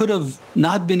 Apple could have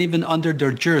not been even under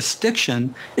their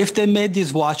jurisdiction if they made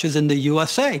these watches in the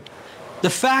USA. The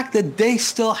fact that they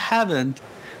still haven't,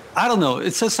 I don't know,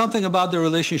 it says something about their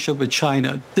relationship with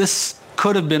China. This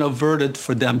could have been averted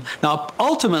for them. Now,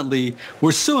 ultimately,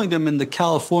 we're suing them in the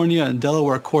California and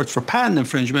Delaware courts for patent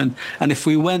infringement. And if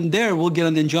we went there, we'll get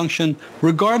an injunction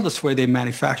regardless where they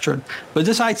manufactured. But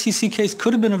this ITC case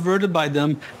could have been averted by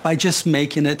them by just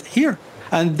making it here.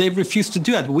 And they've refused to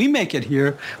do that. We make it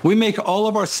here. We make all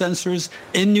of our sensors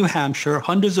in New Hampshire,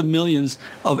 hundreds of millions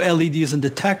of LEDs and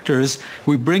detectors.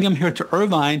 We bring them here to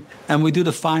Irvine, and we do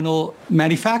the final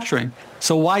manufacturing.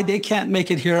 So why they can't make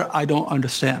it here, I don't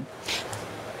understand.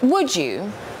 Would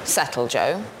you settle,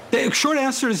 Joe? The short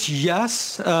answer is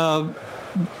yes.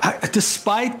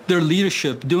 Despite their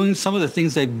leadership doing some of the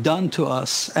things they've done to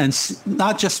us, and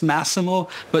not just Masimo,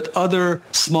 but other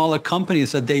smaller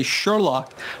companies that they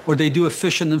Sherlock or they do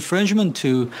efficient infringement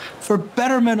to, for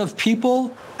betterment of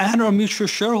people and our mutual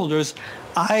shareholders,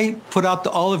 I put out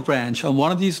the olive branch on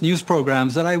one of these news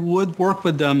programs that I would work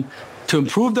with them to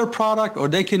improve their product, or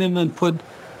they can even put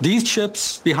these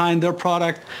chips behind their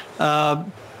product.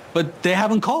 But they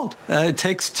haven't called. It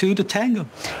takes two to tango.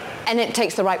 And it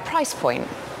takes the right price point.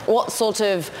 What sort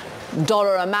of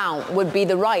dollar amount would be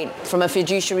the right from a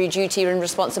fiduciary duty and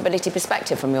responsibility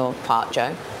perspective from your part,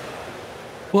 Joe?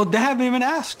 Well, they haven't even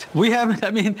asked. We haven't,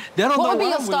 they don't know. What would be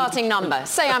your starting number?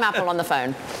 Say I'm Apple on the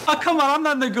phone. Oh, come on, I'm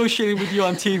not negotiating with you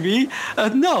on TV.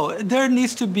 No, there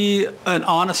needs to be an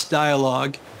honest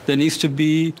dialogue. There needs to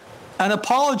be an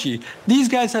apology. These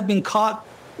guys have been caught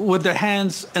with their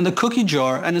hands in the cookie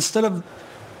jar, and instead of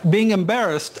being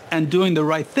embarrassed and doing the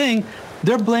right thing,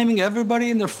 they're blaming everybody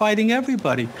and they're fighting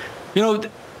everybody. In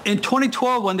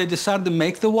 2012, when they decided to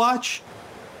make the watch,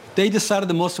 they decided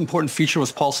the most important feature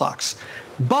was pulse ox,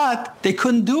 but they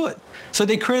couldn't do it. So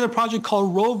they created a project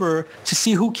called Rover to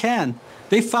see who can.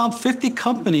 They found 50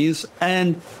 companies,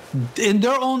 and in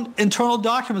their own internal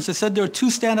documents, they said there are two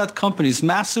standout companies,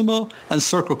 Masimo and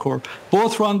Circle Corp,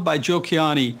 both run by Joe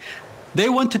Kiani. They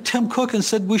went to Tim Cook and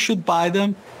said we should buy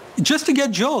them just to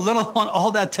get Joe, let alone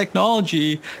all that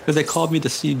technology, because they called me the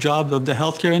Steve Jobs of the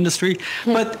healthcare industry.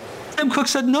 But Tim Cook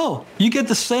said, no, you get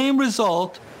the same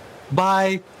result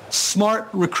by smart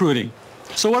recruiting.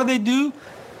 So what do?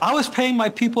 I was paying my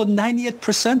people 90th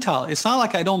percentile. It's not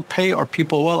like I don't pay our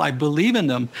people well. I believe in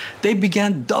them. They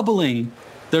began doubling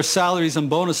their salaries and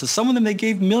bonuses. Some of them, they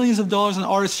gave millions of dollars in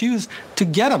RSUs to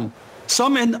get them.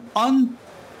 Some in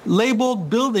unlabeled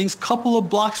buildings, couple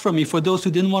of blocks from me, for those who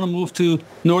didn't want to move to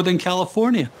Northern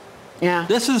California. Yeah.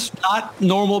 This is not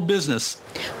normal business.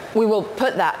 We will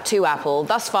put that to Apple.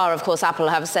 Thus far, of course, Apple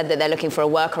have said that they're looking for a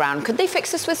workaround. Could they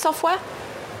fix this with software?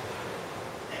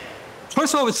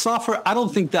 First of all, with software, I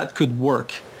don't think that could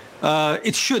work.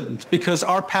 It shouldn't, because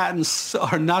our patents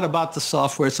are not about the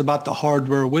software. It's about the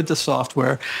hardware with the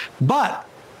software. But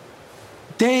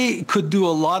they could do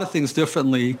a lot of things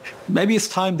differently. Maybe it's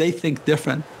time they think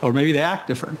different, or maybe they act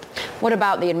different. What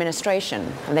about the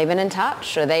administration? Have they been in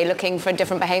touch? Are they looking for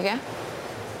different behavior?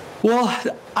 Well,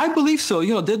 I believe so.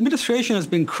 The administration has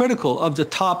been critical of the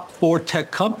top 4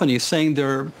 tech companies, saying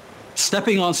they're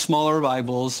stepping on smaller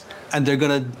rivals, and they're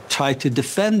going to try to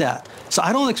defend that. So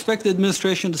I don't expect the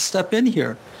administration to step in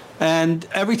here. And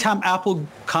every time Apple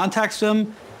contacts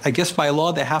them, I guess by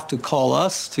law, they have to call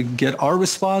us to get our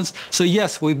response. So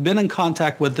yes, we've been in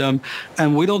contact with them,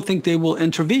 and we don't think they will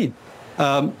intervene.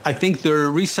 I think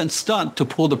their recent stunt to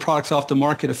pull the products off the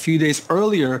market a few days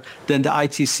earlier than the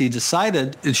ITC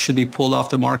decided it should be pulled off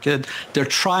the market, they're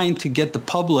trying to get the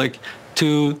public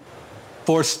to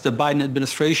force the Biden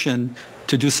administration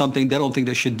to do something they don't think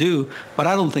they should do, but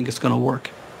I don't think it's going to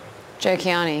work. Joe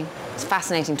Kiani, it's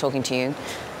fascinating talking to you.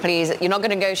 Please, you're not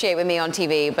going to negotiate with me on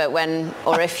TV, but when,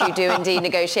 or if you do indeed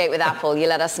negotiate with Apple, you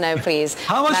let us know, please.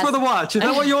 How much for the watch? Is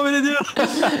that what you want me to do?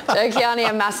 Joe Kiani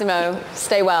and Masimo,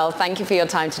 stay well. Thank you for your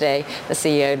time today, the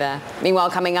CEO there.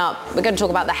 Meanwhile, coming up, we're going to talk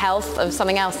about the health of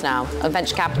something else now, of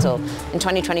venture capital. In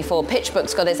 2024,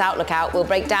 PitchBook's got its outlook out. We'll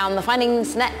break down the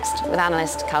findings next with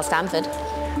analyst Carl Stanford.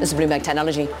 This is Bloomberg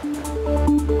Technology.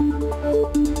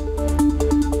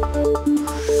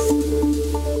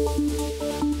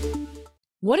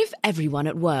 What if everyone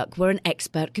at work were an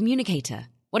expert communicator?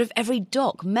 What if every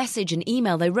doc, message, and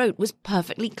email they wrote was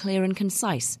perfectly clear and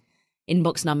concise?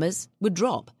 Inbox numbers would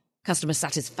drop, customer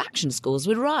satisfaction scores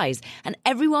would rise, and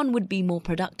everyone would be more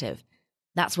productive.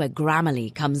 That's where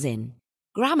Grammarly comes in.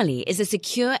 Grammarly is a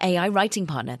secure AI writing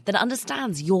partner that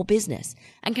understands your business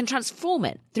and can transform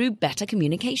it through better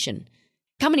communication.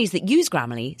 Companies that use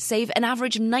Grammarly save an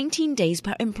average of 19 days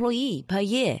per employee per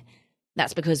year.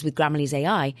 That's because with Grammarly's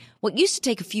AI, what used to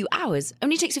take a few hours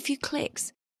only takes a few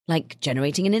clicks, like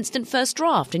generating an instant first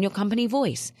draft in your company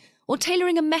voice, or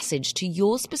tailoring a message to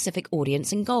your specific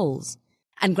audience and goals.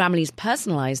 And Grammarly's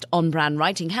personalized on-brand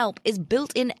writing help is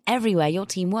built in everywhere your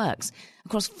team works,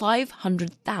 across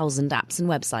 500,000 apps and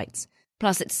websites.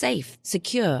 Plus, it's safe,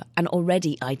 secure, and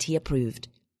already IT approved.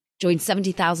 Join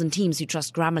 70,000 teams who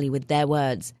trust Grammarly with their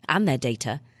words and their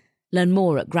data. Learn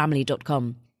more at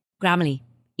Grammarly.com. Grammarly.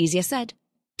 Easier said,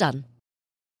 done.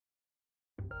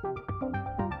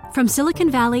 From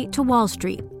Silicon Valley to Wall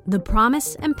Street, the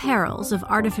promise and perils of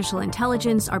artificial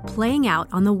intelligence are playing out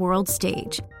on the world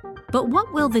stage. But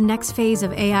what will the next phase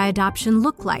of AI adoption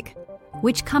look like?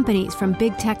 Which companies, from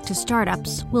big tech to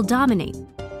startups, will dominate?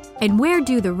 And where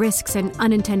do the risks and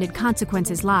unintended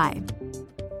consequences lie?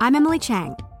 I'm Emily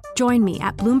Chang. Join me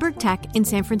at Bloomberg Tech in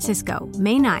San Francisco,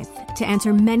 May 9th, to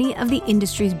answer many of the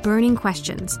industry's burning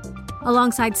questions,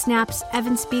 alongside Snap's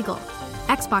Evan Spiegel,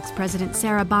 Xbox President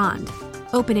Sarah Bond,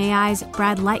 OpenAI's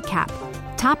Brad Lightcap,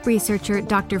 top researcher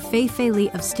Dr. Fei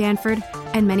Li of Stanford,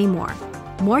 and many more.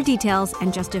 More details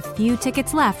and just a few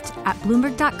tickets left at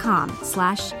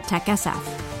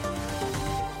Bloomberg.com/TechSF.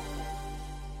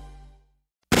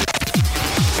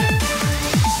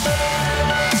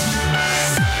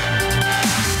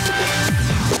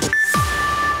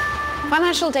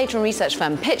 Financial data and research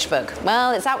firm PitchBook,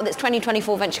 well, it's out with its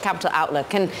 2024 venture capital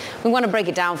outlook, and we want to break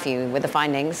it down for you with the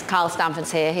findings. Carl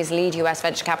Stanford's here. He's lead US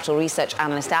venture capital research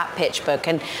analyst at PitchBook.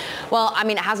 And, well, I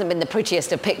mean, it hasn't been the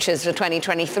prettiest of pictures for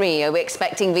 2023. Are we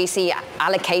expecting VC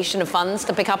allocation of funds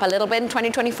to pick up a little bit in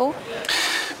 2024?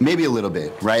 Maybe a little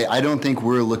bit, right? I don't think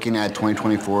we're looking at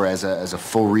 2024 as a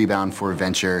full rebound for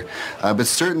venture, but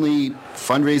certainly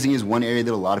fundraising is one area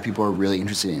that a lot of people are really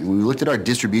interested in. When we looked at our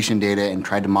distribution data and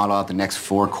tried to model out the next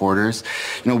 4 quarters,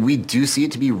 we do see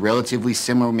it to be relatively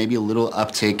similar, maybe a little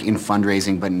uptick in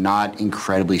fundraising, but not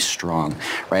incredibly strong,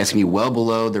 right? It's going to be well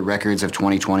below the records of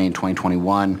 2020 and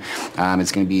 2021.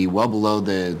 It's going to be well below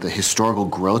the historical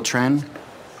growth trend,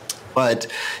 but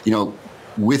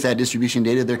with that distribution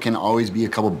data, there can always be a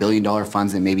couple $1 billion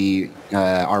funds that maybe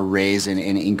are raised and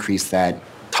increase that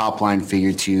top line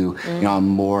figure to a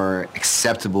more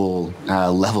acceptable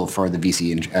level for the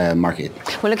VC market.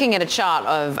 We're looking at a chart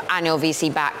of annual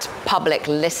VC-backed public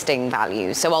listing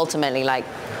value. So ultimately, like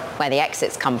where the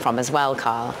exits come from as well,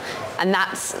 Carl. And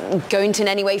that's going to in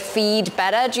any way feed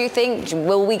better, do you think?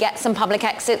 Will we get some public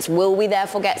exits? Will we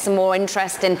therefore get some more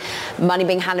interest in money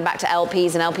being handed back to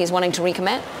LPs and LPs wanting to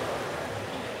recommit?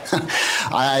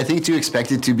 I think to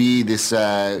expect it to be this,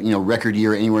 record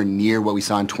year anywhere near what we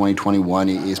saw in 2021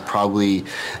 is probably,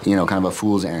 kind of a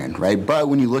fool's errand, right? But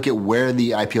when you look at where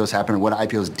the IPOs happened, or what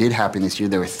IPOs did happen this year,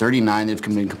 there were 39 that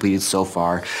have been completed so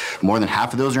far. More than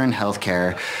half of those are in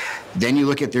healthcare. Then you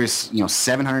look at there's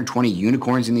 720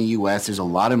 unicorns in the U.S. There's a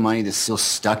lot of money that's still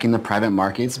stuck in the private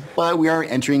markets, but we are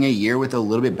entering a year with a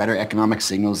little bit better economic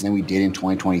signals than we did in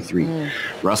 2023.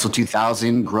 Russell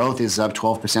 2000 growth is up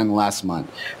 12% in the last month.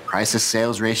 Price to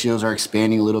sales ratios are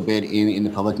expanding a little bit in the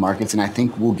public markets, and I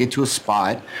think we'll get to a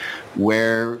spot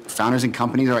where founders and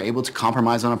companies are able to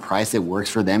compromise on a price that works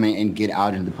for them and get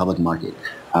out into the public market.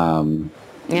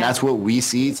 That's what we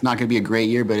see. It's not going to be a great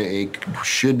year, but it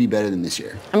should be better than this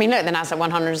year. I mean, look, the Nasdaq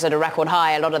 100 is at a record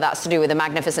high. A lot of that's to do with the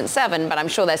Magnificent Seven, but I'm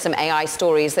sure there's some AI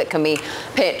stories that can be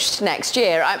pitched next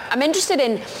year. I'm interested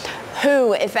in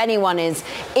who, if anyone, is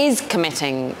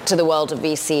committing to the world of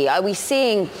VC. Are we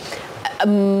seeing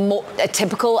a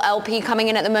typical LP coming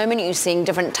in at the moment? Are you seeing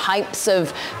different types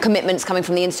of commitments coming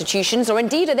from the institutions? Or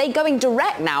indeed, are they going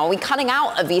direct now? Are we cutting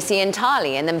out a VC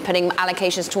entirely and then putting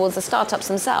allocations towards the startups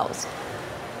themselves?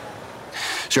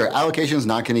 Sure, allocation is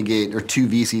not going to get, or 2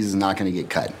 VCs is not going to get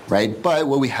cut, right? But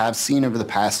what we have seen over the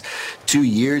past 2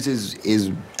 years is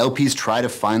LPs try to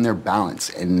find their balance.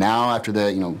 And now after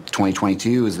the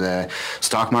 2022 is the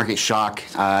stock market shock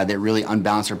that really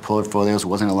unbalanced their portfolios,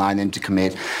 wasn't allowing them to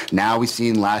commit. Now we've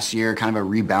seen last year kind of a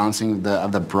rebalancing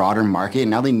of the broader market.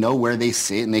 And now they know where they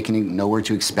sit and they can know where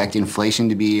to expect inflation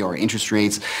to be or interest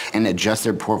rates and adjust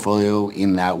their portfolio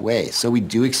in that way. So we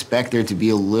do expect there to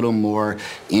be a little more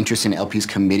interest in LPs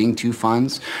committing to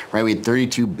funds, right? We had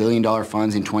 $32 billion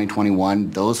funds in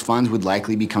 2021. Those funds would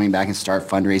likely be coming back and start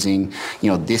fundraising,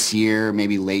 this year,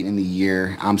 maybe late in the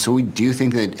year. So we do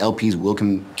think that LPs will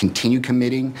continue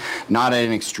committing, not at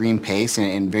an extreme pace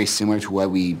and very similar to what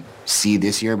we see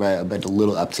this year, but a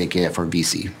little uptick for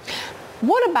VC.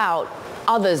 What about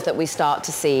others that we start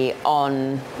to see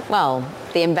on,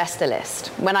 the investor list?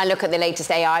 When I look at the latest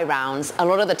AI rounds, a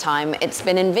lot of the time it's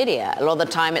been NVIDIA. A lot of the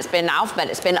time it's been Alphabet.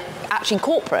 It's been actually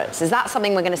corporates. Is that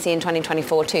something we're going to see in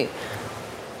 2024 too?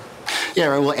 Yeah,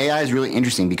 right. Well, AI is really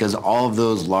interesting because all of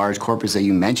those large corporates that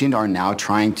you mentioned are now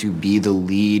trying to be the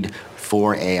lead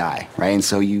for AI, right? And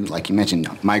so like you mentioned,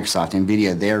 Microsoft,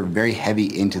 NVIDIA, they're very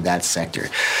heavy into that sector.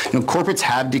 Corporates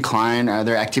have declined,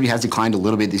 their activity has declined a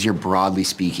little bit this year, broadly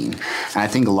speaking. And I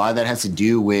think a lot of that has to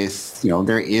do with,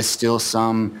 there is still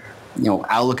some,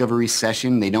 outlook of a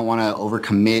recession. They don't want to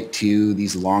overcommit to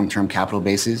these long-term capital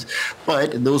bases.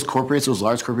 But those corporates, those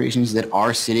large corporations that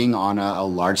are sitting on a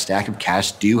large stack of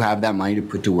cash do have that money to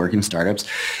put to work in startups.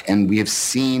 And we have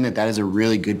seen that is a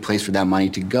really good place for that money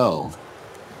to go.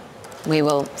 We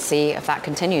will see if that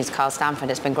continues. Carl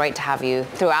Stanford, it's been great to have you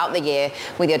throughout the year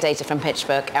with your data from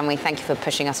PitchBook, and we thank you for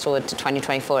pushing us forward to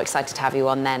 2024. Excited to have you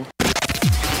on then.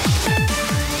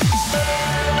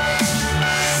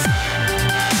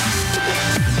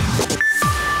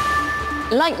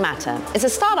 Lightmatter is a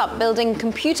startup building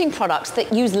computing products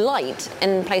that use light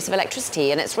in place of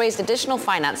electricity, and it's raised additional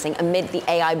financing amid the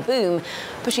AI boom,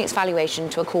 pushing its valuation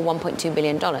to a cool $1.2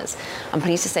 billion. I'm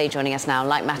pleased to say, joining us now,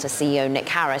 Lightmatter CEO Nick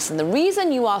Harris. And the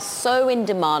reason you are so in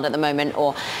demand at the moment,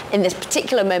 or in this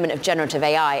particular moment of generative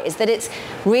AI, is that it's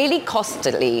really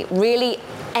costly, really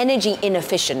energy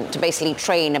inefficient to basically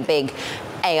train a big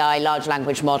AI large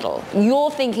language model.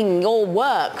 Your thinking, your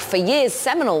work for years,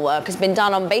 seminal work, has been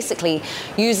done on basically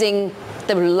using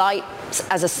the light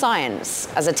as a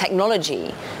science, as a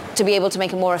technology, to be able to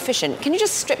make it more efficient. Can you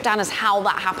just strip down as how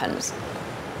that happens?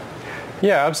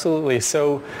 Yeah, absolutely.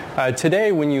 So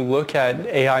today, when you look at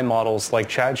AI models like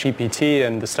ChatGPT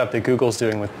and the stuff that Google's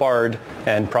doing with Bard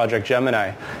and Project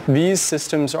Gemini, these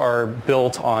systems are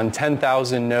built on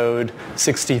 10,000 node,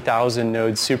 60,000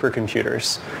 node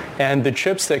supercomputers. And the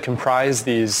chips that comprise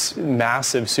these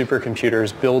massive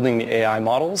supercomputers building the AI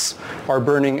models are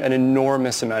burning an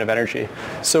enormous amount of energy.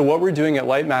 So what we're doing at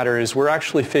Lightmatter is we're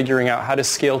actually figuring out how to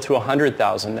scale to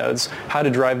 100,000 nodes, how to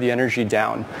drive the energy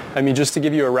down. I mean, just to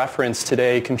give you a reference,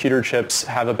 today computer chips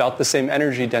have about the same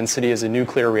energy density as a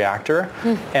nuclear reactor.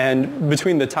 And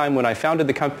between the time when I founded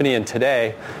the company and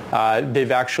today,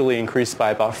 they've actually increased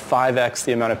by about 5x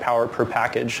the amount of power per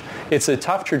package. It's a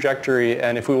tough trajectory,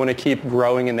 and if we want to keep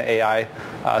growing in the AI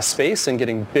space and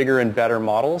getting bigger and better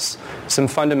models, some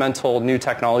fundamental new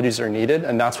technologies are needed,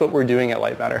 and that's what we're doing at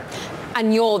Lightmatter.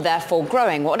 And you're therefore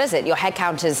growing. What is it? Your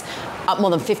headcount is up more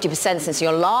than 50% since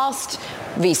your last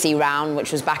VC round,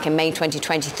 which was back in May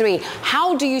 2023.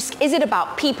 How do you, is it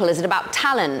about people? Is it about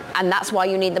talent? And that's why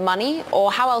you need the money? Or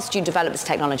how else do you develop this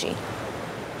technology?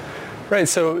 Right,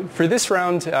 so for this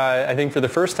round, I think for the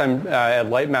first time at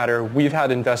Lightmatter, we've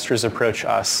had investors approach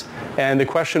us. And the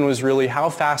question was really, how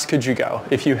fast could you go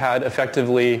if you had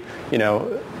effectively,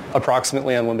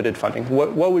 approximately unlimited funding?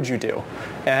 What would you do?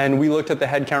 And we looked at the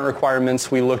headcount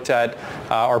requirements, we looked at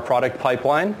our product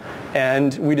pipeline,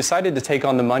 and we decided to take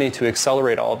on the money to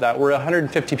accelerate all of that. We're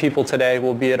 150 people today,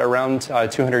 we'll be at around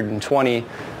 220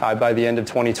 by the end of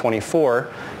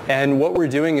 2024. And what we're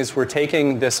doing is we're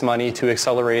taking this money to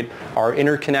accelerate our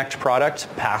interconnect product,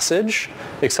 Passage,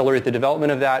 accelerate the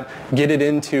development of that, get it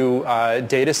into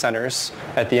data centers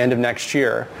at the end of next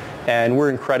year. And we're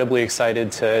incredibly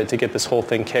excited to get this whole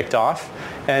thing kicked off.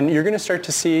 And you're going to start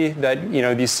to see that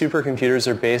these supercomputers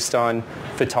are based on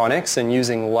photonics and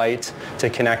using light to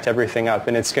connect everything up,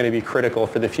 and it's going to be critical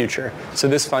for the future. So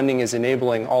this funding is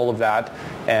enabling all of that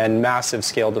and massive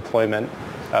scale deployment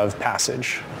of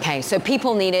Passage. Okay, so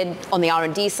people needed on the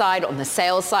R&D side, on the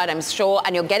sales side, I'm sure,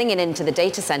 and you're getting it into the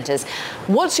data centers.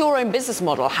 What's your own business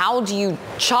model? How do you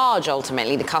charge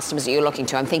ultimately the customers that you're looking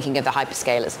to? I'm thinking of the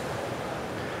hyperscalers.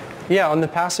 Yeah, on the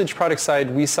Passage product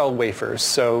side, we sell wafers.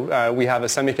 So we have a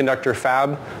semiconductor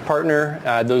fab partner.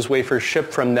 Those wafers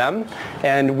ship from them.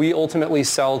 And we ultimately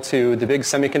sell to the big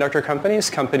semiconductor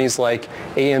companies like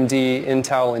AMD,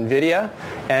 Intel, NVIDIA,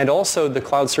 and also the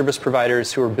cloud service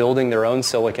providers who are building their own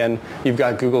silicon. You've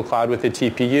got Google Cloud with the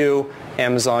TPU,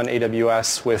 Amazon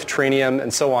AWS with Trainium,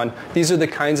 and so on. These are the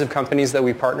kinds of companies that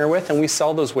we partner with, and we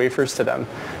sell those wafers to them.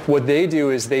 What they do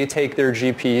is they take their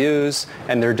GPUs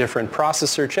and their different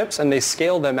processor chips, and they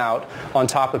scale them out on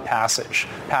top of Passage.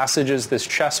 Passage is this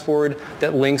chessboard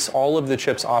that links all of the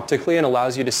chips optically and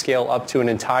allows you to scale up to an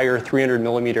entire 300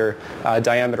 millimeter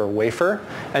diameter wafer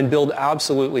and build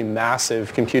absolutely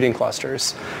massive computing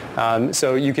clusters.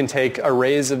 So you can take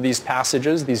arrays of these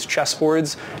passages, these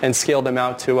chessboards, and scale them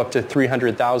out to up to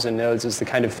 300,000 nodes is the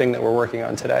kind of thing that we're working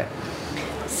on today.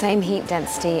 Same heat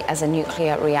density as a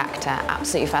nuclear reactor.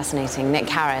 Absolutely fascinating. Nick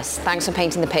Harris, thanks for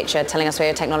painting the picture, telling us where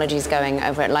your technology is going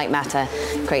over at Lightmatter.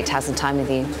 Great to have some time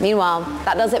with you. Meanwhile,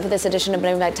 that does it for this edition of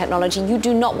Bloomberg Technology. You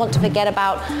do not want to forget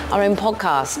about our own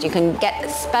podcast. You can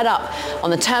get sped up on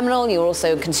the terminal. You're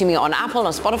also consuming it on Apple,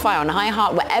 on Spotify, on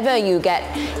iHeart, wherever you get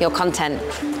your content.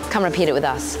 Come repeat it with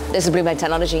us. This is Bloomberg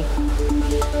Technology.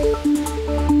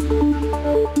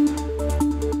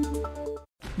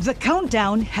 The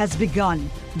countdown has begun.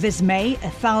 This May,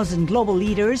 1,000 global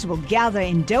leaders will gather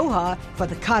in Doha for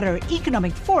the Qatar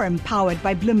Economic Forum powered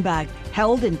by Bloomberg,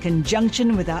 held in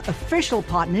conjunction with our official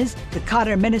partners, the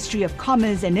Qatar Ministry of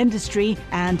Commerce and Industry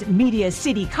and Media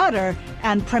City Qatar,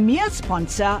 and premier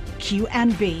sponsor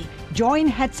QNB. Join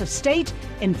heads of state,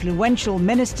 influential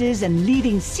ministers, and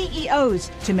leading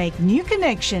CEOs to make new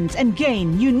connections and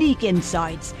gain unique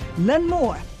insights. Learn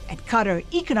more at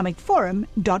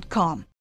QatarEconomicForum.com.